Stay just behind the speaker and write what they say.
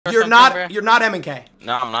You're not. You're not M&K.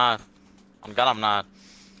 No, I'm not. On God, I'm not.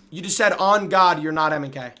 You just said on God, you're not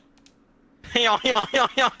M&K. Yo.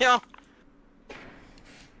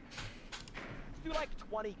 Do like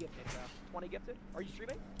 20 gifted, bro. 20 gifted? Are you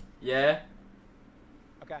streaming? Yeah.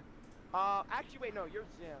 Okay. Actually, wait, no, you're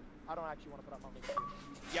Zim. I don't actually want to put up my link.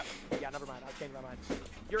 Yep. Yeah, never mind. I'll change my mind.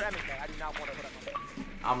 You're M&K. I do not want to put up my link.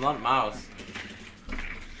 I'm not Mouse.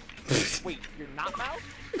 Wait, you're not Mouse?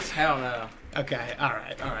 Hell no. Okay,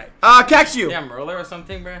 alright. Kexu! Yeah, I'm ruler or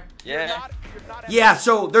something, bro? Yeah. You're not Yeah,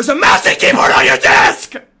 so there's a mouse and keyboard on your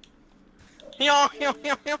desk! Yo.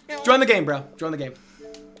 Join the game, bro. Join the game.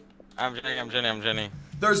 I'm Jenny.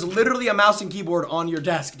 There's literally a mouse and keyboard on your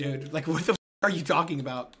desk, dude. Like, what the f are you talking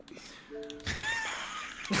about?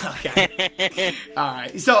 Okay.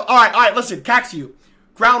 Alright, so, alright, listen, Kexu.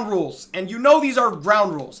 Ground rules. And you know these are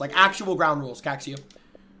ground rules, like actual ground rules, Kexu.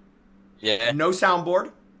 Yeah. No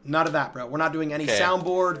soundboard. None of that, bro. We're not doing any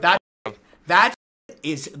soundboard. That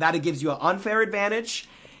gives you an unfair advantage,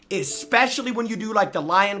 especially when you do like the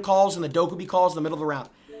lion calls and the Dokubi calls in the middle of the round.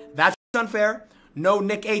 That's unfair. No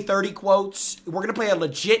Nick A30 quotes. We're gonna play a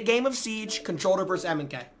legit game of Siege, controller versus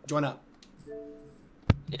M&K. Join up.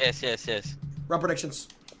 Yes. Run predictions.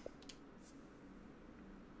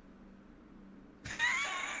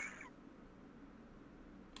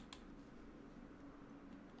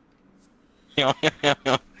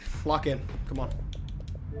 Lock in. Come on.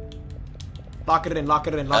 Lock it in.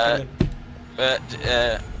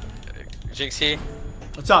 Jynxzi,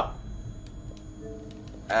 What's up?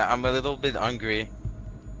 I'm a little bit hungry.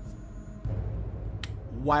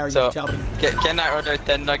 Why are you telling me? Can I order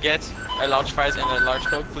 10 nuggets, a large fries, and a large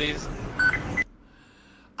Coke, please?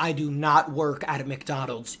 I do not work at a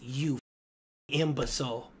McDonald's, you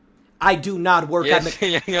imbecile. I do not work at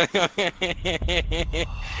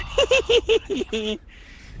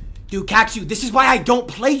Dude, Kexu, this is why I don't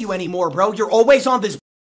play you anymore, bro. You're always on this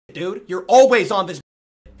dude. You're always on this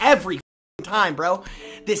every time, bro.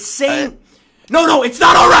 This same... No, it's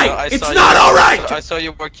not alright! It's not alright! I saw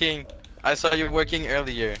you working. I saw you working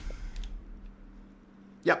earlier.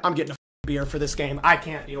 Yep, I'm getting a beer for this game. I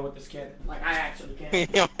can't deal with this kid. Like, I actually can't.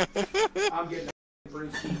 I'm getting a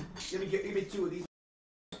brewski. Give me 2 of these.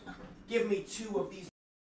 Give me 2 of these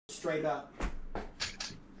straight up.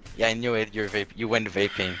 Yeah, I knew it. You went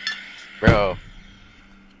vaping. Bro,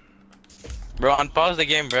 unpause the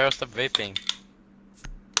game, bro. Stop vaping.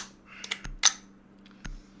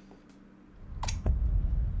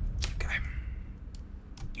 Okay.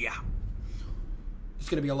 Yeah. It's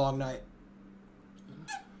gonna be a long night.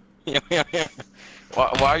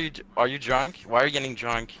 Why are you drunk? Why are you getting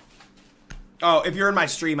drunk? Oh, if you're in my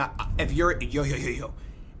stream, if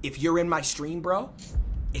you're in my stream, bro,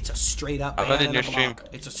 it's a straight up ban and a block.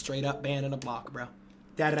 It's a straight up ban and a block, bro.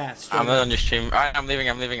 Dead ass. I'm not on your stream. Alright, I'm leaving.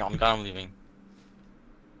 On God, I'm leaving.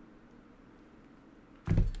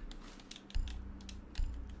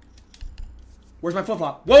 Where's my flip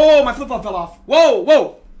flop? Whoa, my flip flop fell off.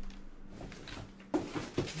 Whoa,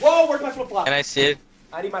 where's my flip flop? Can I see it?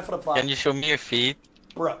 I need my flip flop. Can you show me your feet?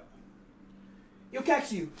 Bro. Yo,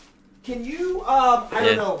 Kexu, can you, I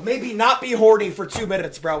don't know, maybe not be horny for 2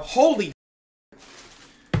 minutes, bro? Holy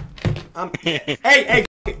hey,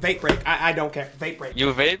 vape break. I don't care. Vape break.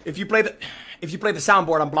 You vape? If you play the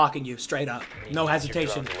soundboard, I'm blocking you straight up. No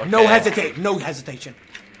hesitation. No hesitation.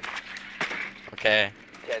 Okay.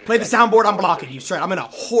 Play the soundboard, I'm blocking you straight. I'm in a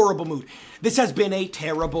horrible mood. This has been a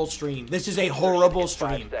terrible stream. This is a horrible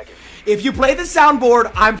stream. If you play the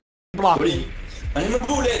soundboard, I'm blocking you.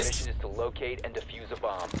 Mission is to locate and defuse a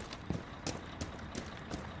bomb.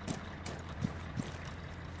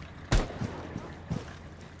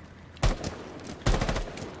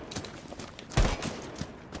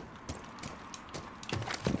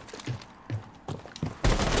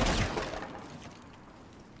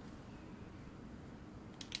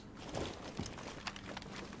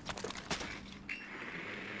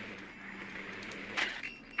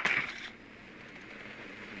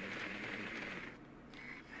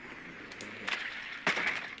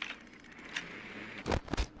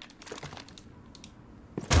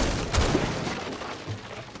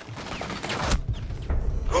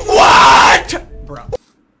 Bro.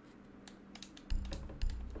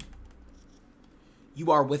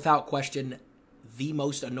 You are without question the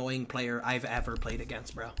most annoying player I've ever played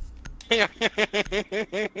against, bro. Oh,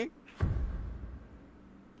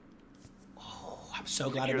 I'm so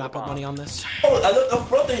glad I not put money on this. Oh, a lot of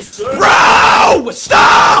protein, sir. Bro!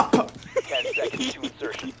 Stop! 10 seconds to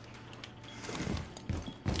insertion.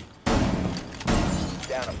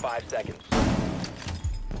 Down to 5 seconds.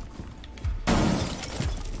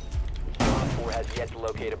 Op 4 has yet to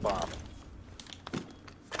locate a bomb.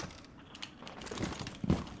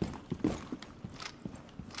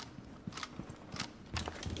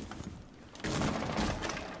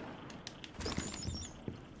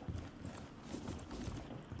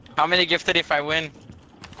 How many gifted if I win?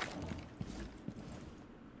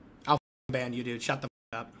 I'll ban you, dude. Shut the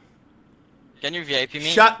up. Can you VIP me?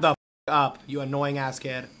 Shut the up, you annoying ass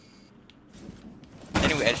kid.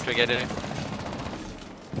 Can we edge together?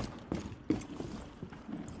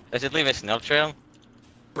 Does it leave a snail trail?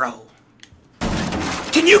 Bro.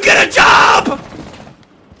 Can you get a job?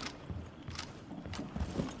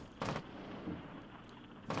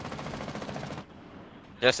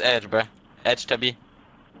 Just edge, bruh. Edge to B.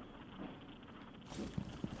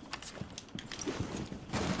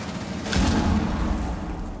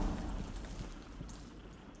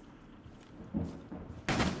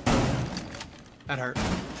 That hurt.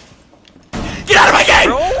 Get out of my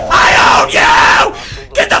game! I own you!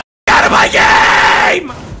 Get the f out of my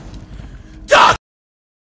game! Dog!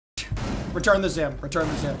 Return the Zim. Return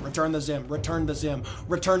the Zim. Return the Zim. Return the Zim.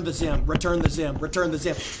 Return the Zim. Return the Zim. Return the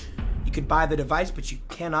Zim. You could buy the device, but you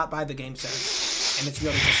cannot buy the game settings. And it's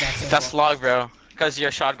really just that simple. That's log, bro. Cause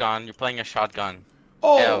you're shotgun. You're playing a shotgun.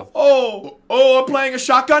 I'm playing a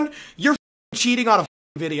shotgun? You're cheating on a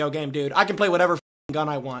video game, dude. I can play whatever gun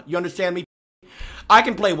I want. You understand me? I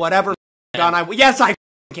can play whatever gun I want. Yes, I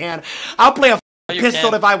can. I'll play a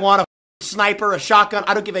pistol if I want, a sniper, a shotgun.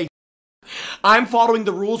 I don't give a. I'm following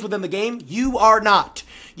the rules within the game. You are not.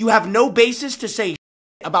 You have no basis to say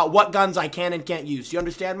about what guns I can and can't use. You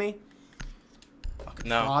understand me? Fucking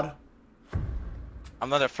no. fraud. I'm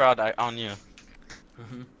not a fraud. I own you.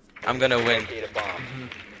 I'm gonna win.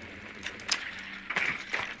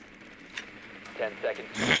 10 seconds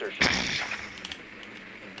to insertion.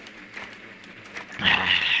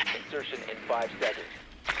 Insertion in 5 seconds.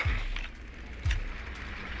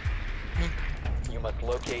 You must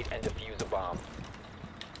locate and defuse a bomb.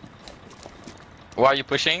 Why are you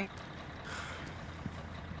pushing?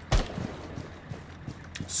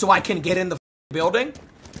 So I can get in the building?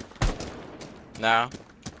 No.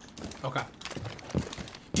 Okay.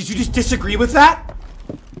 Did you just disagree with that?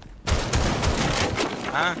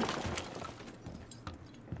 Huh?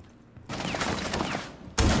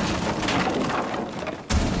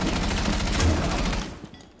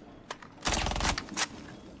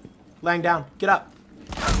 Laying down. Get up.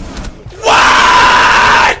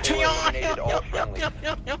 What? Eliminated all friendlies.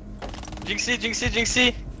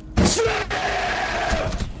 Jynxzi.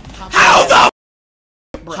 How the?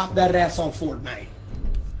 Hop that ass on Fortnite.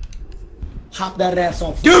 Hop that ass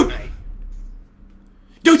on Fortnite.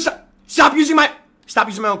 Dude, stop using my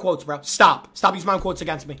own quotes, bro. Stop using my own quotes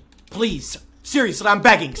against me, please. Seriously, I'm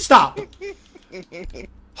begging. Stop.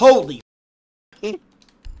 Holy.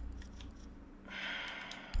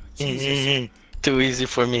 Jesus. Too easy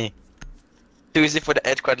for me. Too easy for the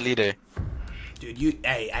edge squad leader. Dude,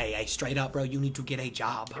 hey, straight up, bro, you need to get a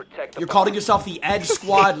job. Protect the You're bomb. calling yourself the Edge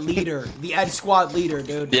Squad leader. The Edge Squad leader,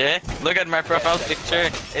 dude. Yeah? Look at my profile picture.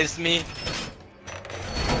 It's me.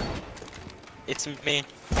 It's me.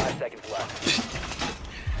 5 seconds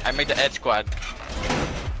left. I made the edge squad.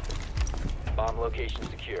 Bomb location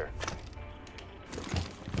secure.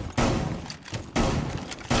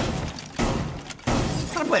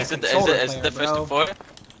 Is it the first to 4?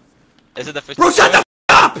 Is it the first Bro, to shut 4? the f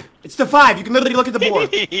up! It's the 5. You can literally look at the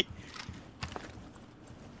board.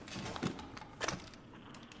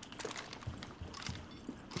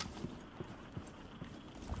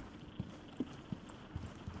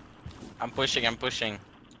 I'm pushing.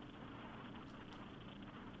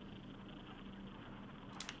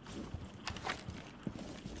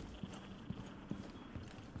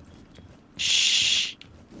 Shh.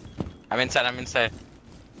 I'm inside.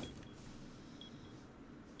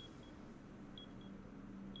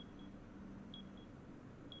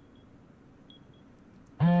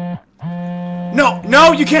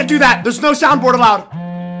 No, you can't do that. There's no soundboard allowed.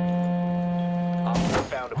 Op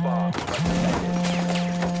found a bomb.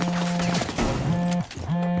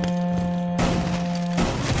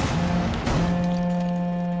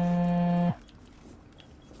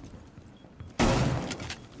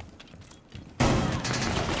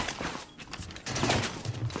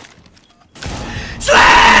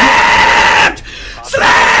 Slammed!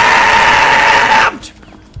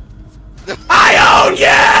 I own you!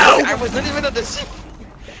 I was not even at the scene.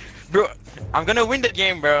 Bro, I'm gonna win the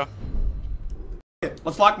game, bro.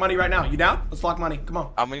 Let's lock money right now. You down? Let's lock money. Come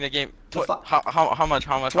on. I'm winning the game. Let's lock- How much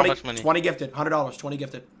money? 20 gifted. $100. 20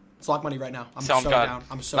 gifted. Let's lock money right now. I'm so God. down.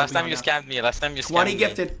 I'm so Last time down you now. scammed me. 20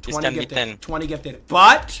 gifted. You 20 scammed me gifted. 10. 20 gifted.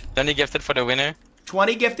 But 20 gifted for the winner.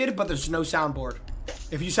 20 gifted, but there's no soundboard.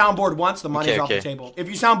 If you soundboard once, the money's off the table. If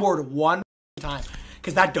you soundboard one time,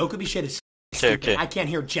 because that Dokubi shit is stupid. Okay. I can't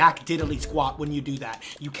hear jack diddly squat when you do that.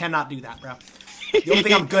 You cannot do that, bro. The only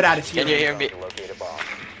thing I'm good at is Can hearing. you hear me? Locate a bomb.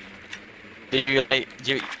 Do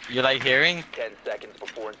you like hearing? 10 seconds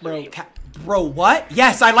before Bro, insertion. bro, what?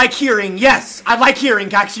 Yes, I like hearing. Yes, I like hearing,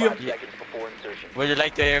 Caxio. 5 seconds before insertion. Would you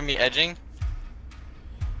like to hear me edging?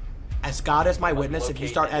 As God is my witness, if you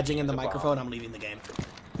start edging in the microphone, I'm leaving the game.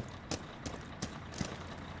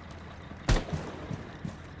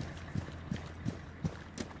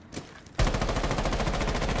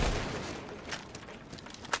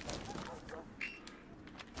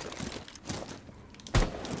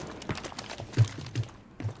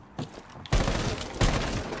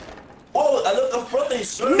 Oh, a lot of protein,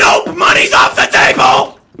 sir. Nope, money's off the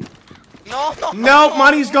table! No, no. Nope,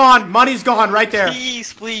 money's gone. Money's gone right there.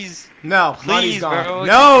 Please, please. No, Please, money's gone. bro.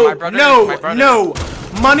 No, My brother, no, my brother. no.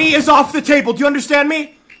 Money is off the table. Do you understand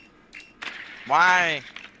me? Why?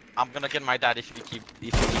 I'm gonna get my dad if you keep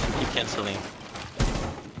canceling.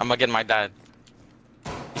 I'm gonna get my dad.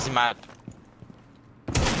 He's mad.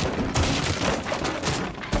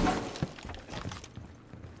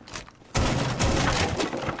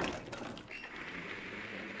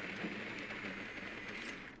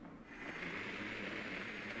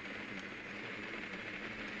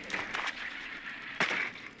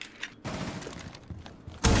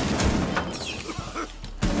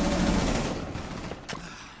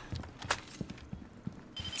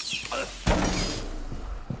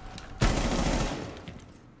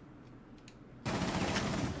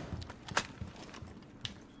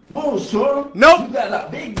 Oh, sir. Nope. You got a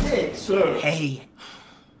big dick, sir. Hey.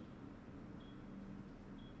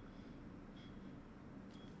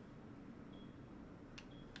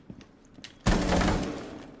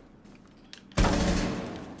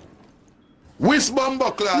 Whiz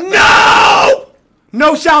bomber clock. No!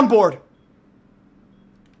 No soundboard.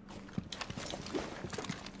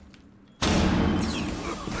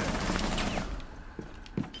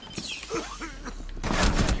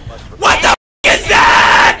 What the f is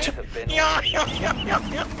that? Have been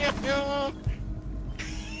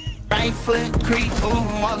Right foot creep,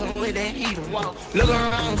 ooh, walking with that heater. Look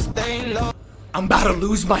around, stay low. I'm about to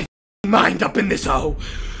lose my mind up in this hole.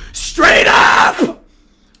 Straight up!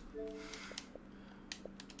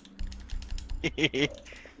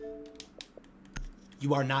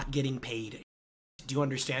 You are not getting paid. Do you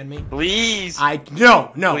understand me? Please.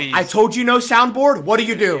 No. Please. I told you no soundboard. What do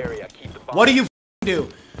you do? area. Keep the bomb. What do you do?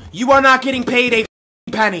 You are not getting paid a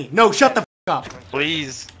penny. No, shut the up.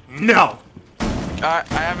 Please. No. I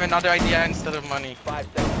have another idea instead of money. 5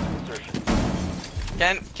 seconds to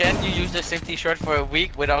insertion. Can you use the safety shirt for a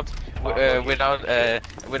week without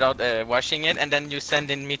washing it, and then you send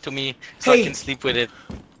it to me so Hey. I can sleep with it?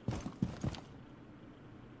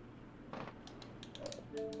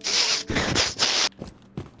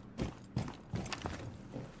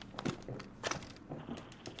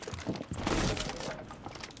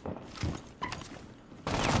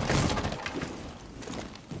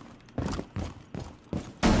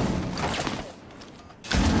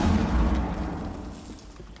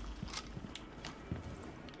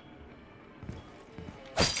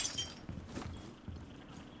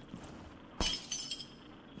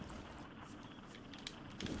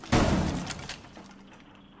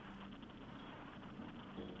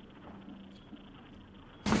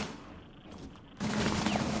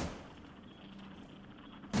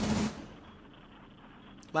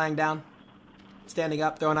 Lying down. Standing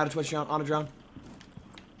up. Throwing out a twitch drone on a drone.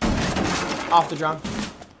 Off the drone.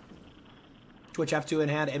 Twitch F2 in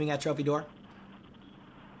hand, aiming at trophy door.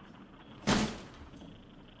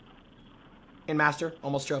 In master,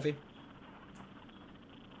 almost trophy.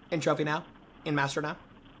 In trophy now. In master now.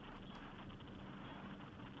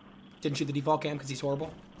 Didn't shoot the default cam because he's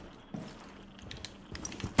horrible.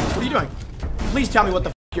 What are you doing? Please tell me what the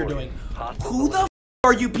f you're doing. Who the f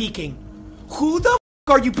are you peeking? Who the f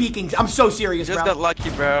are you peeking? I'm so serious, Just bro. got lucky,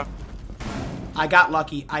 bro. I got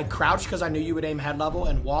lucky. I crouched because I knew you would aim head level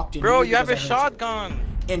and walked in. Bro, you have a shotgun.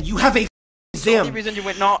 And you have a The only Zim. reason you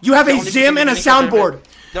went not. You have the a only reason Zim you're and a winning 'cause of it- soundboard.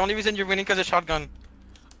 The only reason you're winning because of shotgun.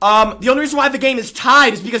 The only reason why the game is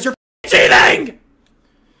tied is because you're cheating!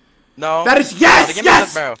 No. That is, The yes, game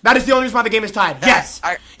yes! is up, bro. That is the only reason why the game is tied. Yes!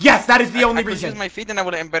 Yes, that is the only I could reason. use my feet and I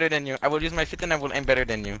will aim better than you. I will use my feet and I will aim better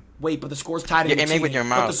than you. Wait, but the score's tied and You're you're aiming cheating. with your But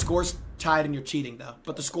mouth. the score's tied and you're cheating, though.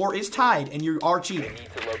 But the score is tied and you are You cheating. need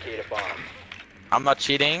to locate a bomb. I'm not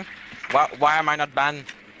cheating. Why am I not banned?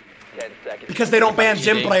 10 seconds. Because they don't ban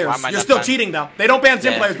Zim cheating. players. Why am I You're not still banned? cheating, though. They don't ban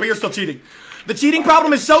Zim Yeah. players, but you're still cheating. The cheating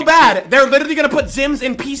problem is so bad. They're literally gonna put Zims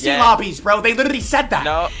in PC lobbies, bro. They literally said that.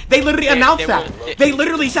 No. They literally announced that. They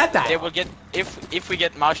literally said that. They will get if we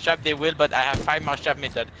get mousetrap, they will. But I have 5 mousetrap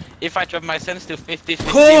method. If I drop my sense to 50,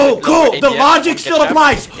 cool. The logic still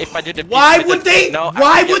applies. If I do the why would they?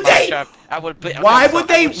 Why would they? I will play. Why would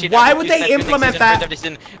they? Why would they implement that?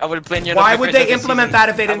 I will play your. Why would they implement that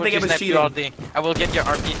if they didn't think it was cheating? I will get your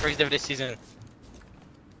RP first day of this season.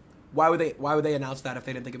 Why would they announce that if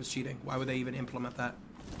they didn't think it was cheating? Why would they even implement that?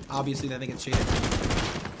 Obviously they think it's cheating.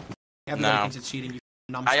 Everybody thinks it's cheating, you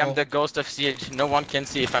numbskull. I am the ghost of Siege. No one can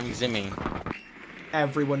see if I'm zimming.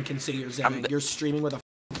 Everyone can see you're zimming. You're streaming with a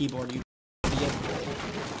keyboard, you idiot.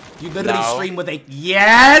 You literally stream with a...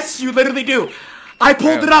 Yes, you literally do. I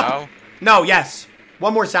pulled it up. No, yes.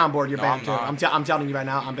 One more soundboard, you're banned too. I'm telling you right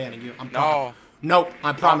now, I'm banning you. Nope,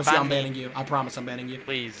 I promise you I'm banning you. I promise I'm banning you.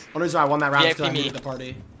 Please. Only reason I won that round is because I needed the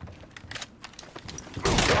party.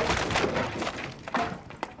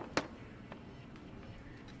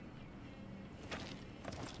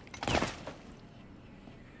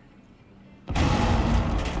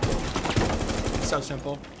 So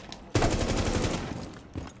simple.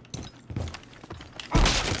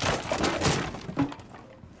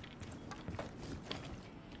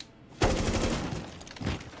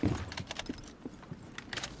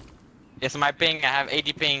 It's my ping. I have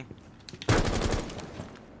 80 ping.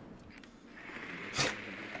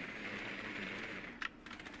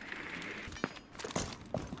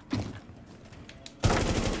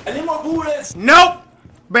 I need more bullets. Nope.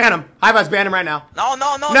 Ban him. High-Five's ban him right now.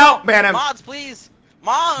 No, ban him. Mods, please.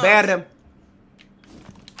 Mods. Ban him.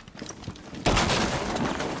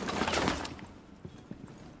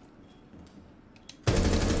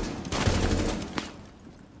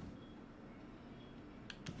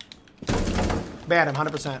 Ban him,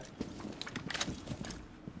 100%.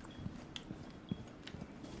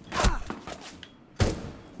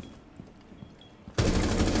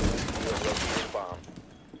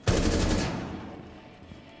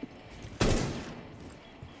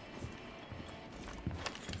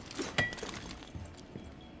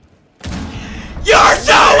 You're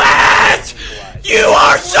so ass! You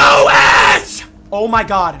are so ass! Oh my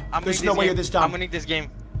god. There's no way you're this dumb. I'm winning this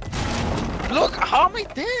game. Look, how am I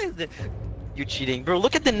dead? You cheating, bro.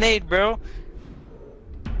 Look at the nade, bro.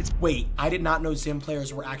 Wait, I did not know Zim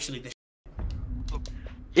players were actually this.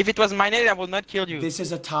 If it was my nade, I will not kill you. This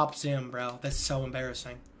is a top Zim, bro. That's so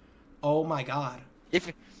embarrassing. Oh my god.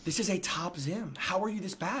 This is a top Zim. How are you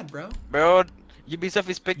this bad, bro? Bro, Ubisoft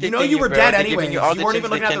is spectating. You know you were dead anyway. You weren't even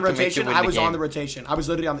looking at the rotation. I was on the rotation. I was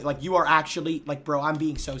literally on the, like, you are actually, like, bro, I'm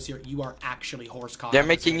being so serious. You are actually horsecock. They're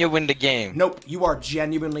making you win the game. Nope, you are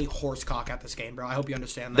genuinely horsecock at this game, bro. I hope you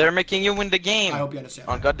understand that. They're making you win the game. I hope you understand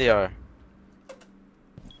that. On God, they are.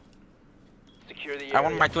 I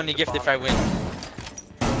want my 20 gift if I win.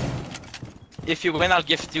 If you win, I'll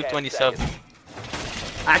gift you 20 subs.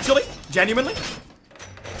 Actually? Genuinely?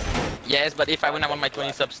 Yes, but if I win, I want my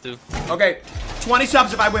 20 subs too. Okay, 20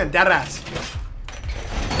 subs if I win, dead ass.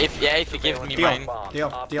 If you give me mine.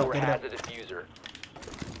 Deal, get it up.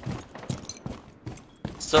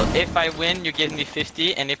 So if I win, you give me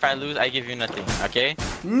 50, and if I lose, I give you nothing, okay?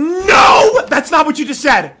 No! That's not what you just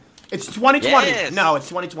said! It's 2020. Yes. No, it's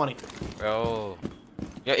 2020. Bro.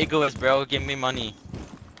 You're egoist, bro. Give me money.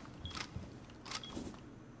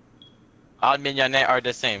 All millionaires are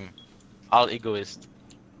the same. All egoist.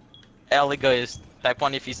 L egoist. Type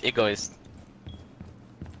 1 if he's egoist.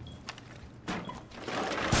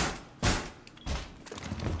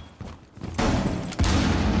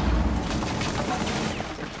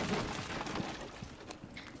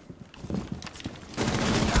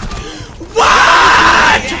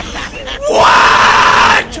 What?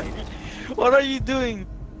 What? What are you doing?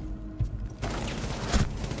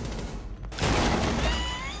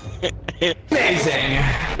 Amazing.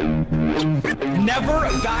 Never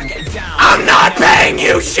back down. I'm not paying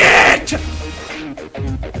you shit!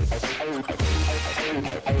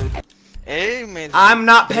 Hey, man. I'm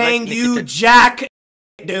not paying you jack,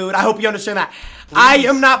 dude. I hope you understand that. Please. I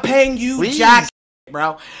am not paying you jack,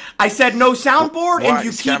 bro. I said no soundboard, and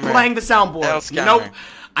you keep playing the soundboard. Nope.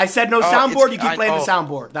 I said no soundboard, you keep playing the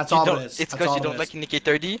soundboard. That's all it is. It's because you don't like Nikki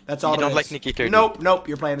 30? That's all it is. You don't like Nikki 30? Nope,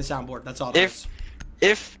 you're playing the soundboard. That's all it is.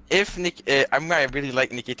 If Nick, I really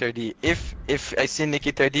like Nikki 30. If I see Nikki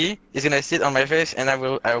 30, he's gonna sit on my face, and I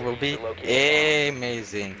will be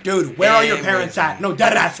amazing. Dude, where are your parents at? No,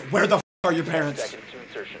 deadass. Where the f are your parents?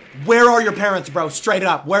 Where are your parents, bro? Straight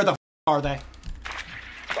up. Where the f are they?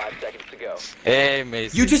 5 seconds to go.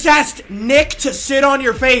 Amazing. You just asked Nick to sit on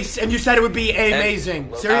your face, and you said it would be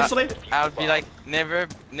amazing. Seriously? I'll be like, never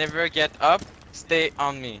get up. Stay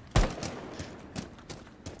on me.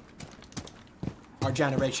 our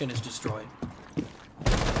generation is destroyed.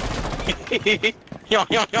 Yo.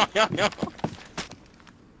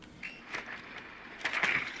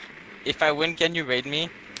 If I win, can you raid me?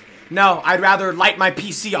 No, I'd rather light my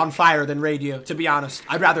PC on fire than raid you, to be honest.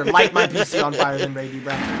 I'd rather light my PC on fire than raid you,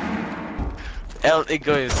 bro. It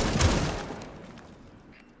goes.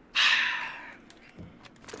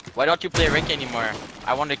 Why don't you play rank anymore?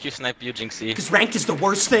 I want to Q snipe you, Jynxzi. Because ranked is the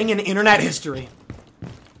worst thing in internet history.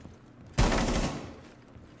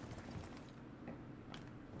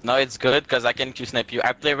 No, it's good because I can Q snipe you.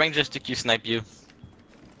 I play rank just to Q snipe you.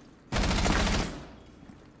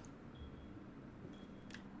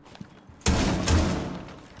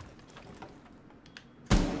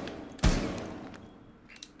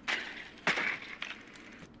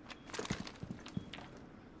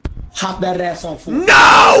 Hop that ass on foot.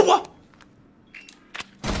 No!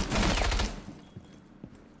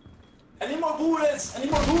 Any more bullets? Any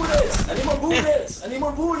more bullets? Any more bullets? Any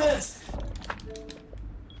more bullets?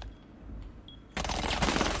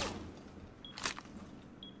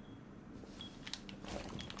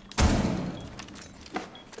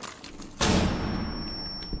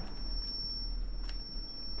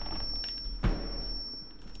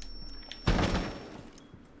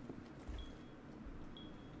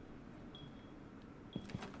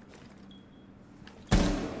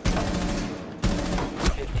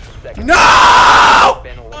 No!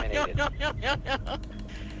 Been eliminated.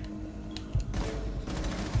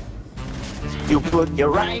 You put your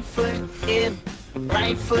right foot in,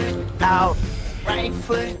 right foot out, right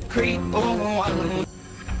foot creep on.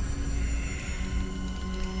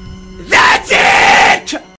 That's it!